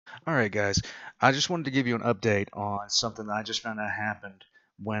Alright guys, I just wanted to give you an update on something that I just found out happened.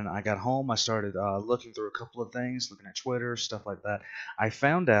 When I got home, I started looking through a couple of things, looking at Twitter, stuff like that. I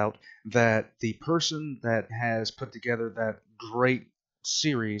found out that the person that has put together that great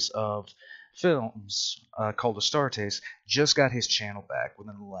series of films called Astartes just got his channel back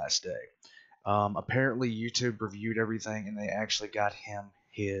within the last day. Apparently, YouTube reviewed everything and they actually got him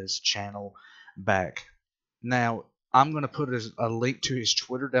his channel back. Now, I'm going to put a link to his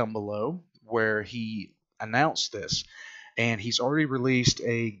Twitter down below where he announced this. And he's already released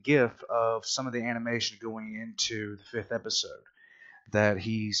a GIF of some of the animation going into the fifth episode that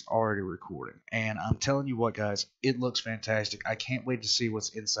he's already recording. And I'm telling you what, guys, it looks fantastic. I can't wait to see what's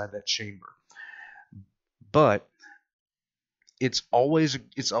inside that chamber. But it's always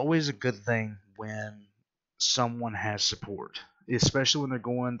a good thing when someone has support, especially when they're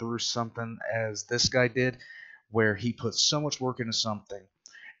going through something as this guy did, where he put so much work into something,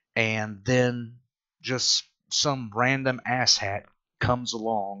 and then just some random asshat comes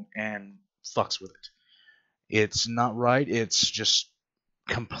along and fucks with it. It's not right. It's just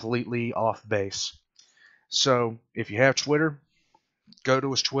completely off base. So if you have Twitter, go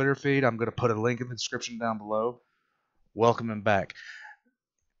to his Twitter feed. I'm going to put a link in the description down below. Welcome him back.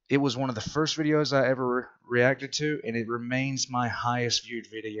 It was one of the first videos I ever reacted to, and it remains my highest viewed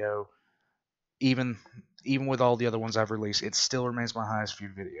video. Even even with all the other ones I've released, it still remains my highest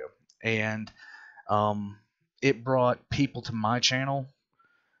viewed video. And um, it brought people to my channel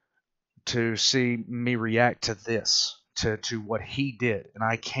to see me react to this, to what he did, and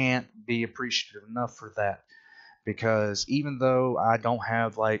I can't be appreciative enough for that. Because even though I don't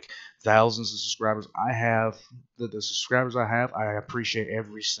have like thousands of subscribers, I have the subscribers I have. I appreciate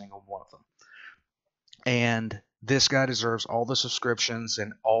every single one of them. And this guy deserves all the subscriptions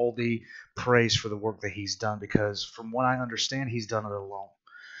and all the praise for the work that he's done, because from what I understand, he's done it alone.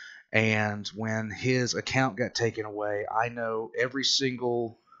 And when his account got taken away, I know every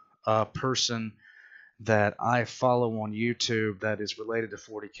single person that I follow on YouTube that is related to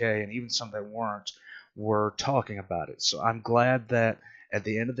 40K, and even some that weren't, were talking about it. So I'm glad that at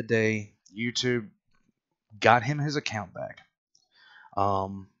the end of the day, YouTube got him his account back.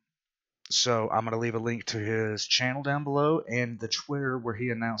 Um, so I'm going to leave a link to his channel down below and the Twitter where he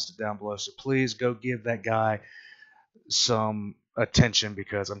announced it down below. So please go give that guy some attention,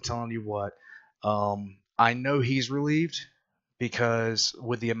 because I'm telling you what, I know he's relieved, because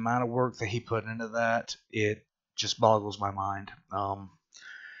with the amount of work that he put into that, it just boggles my mind.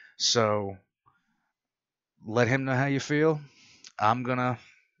 So let him know how you feel. I'm gonna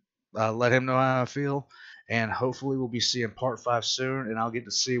let him know how I feel, and hopefully we'll be seeing part 5 soon, and I'll get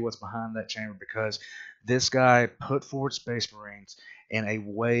to see what's behind that chamber, because this guy put forward Space Marines in a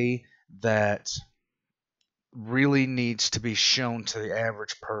way that really needs to be shown to the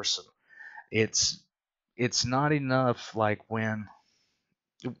average person. It's it's not enough like when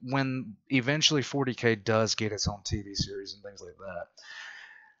eventually 40K does get its own TV series and things like that.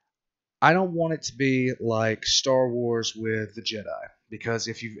 I don't want it to be like Star Wars with the Jedi, because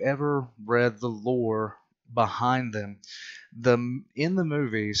if you've ever read the lore behind them, in the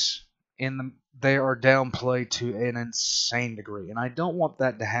movies, they are downplayed to an insane degree, and I don't want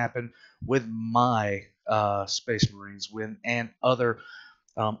that to happen with my Space Marines and other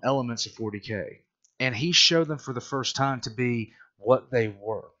elements of 40K. And he showed them for the first time to be what they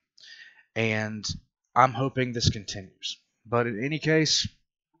were, and I'm hoping this continues. But in any case,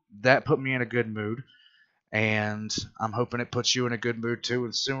 that put me in a good mood, and I'm hoping it puts you in a good mood too.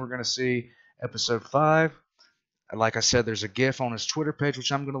 And soon we're going to see episode 5. Like I said, there's a GIF on his Twitter page,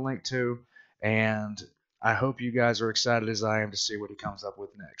 which I'm going to link to, and I hope you guys are excited as I am to see what he comes up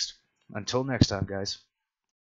with next. Until next time, guys.